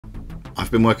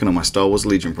I've been working on my Star Wars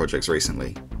Legion projects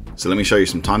recently, so let me show you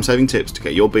some time-saving tips to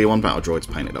get your B1 Battle Droids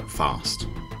painted up fast.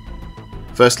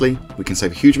 Firstly, we can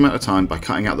save a huge amount of time by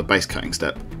cutting out the base coating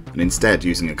step and instead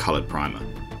using a coloured primer.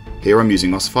 Here I'm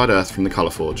using ossified earth from the Colour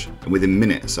Forge, and within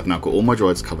minutes I've now got all my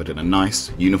droids covered in a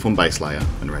nice, uniform base layer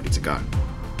and ready to go.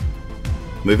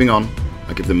 Moving on,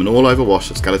 I give them an all-over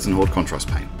wash of Skeleton Horde contrast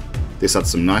paint. This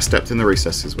adds some nice depth in the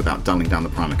recesses without dulling down the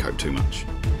primer coat too much.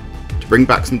 To bring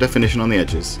back some definition on the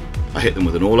edges, I hit them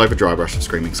with an all-over dry brush of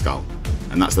Screaming Skull,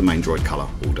 and that's the main droid colour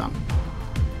all done.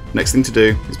 Next thing to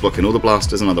do is block in all the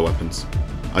blasters and other weapons.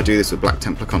 I do this with Black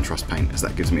Templar contrast paint as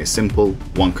that gives me a simple,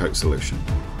 one-coat solution.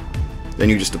 Then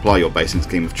you just apply your basing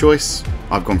scheme of choice.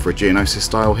 I've gone for a Geonosis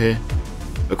style here.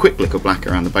 A quick lick of black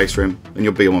around the base rim, and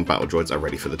your B1 Battle Droids are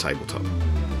ready for the tabletop.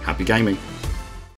 Happy gaming!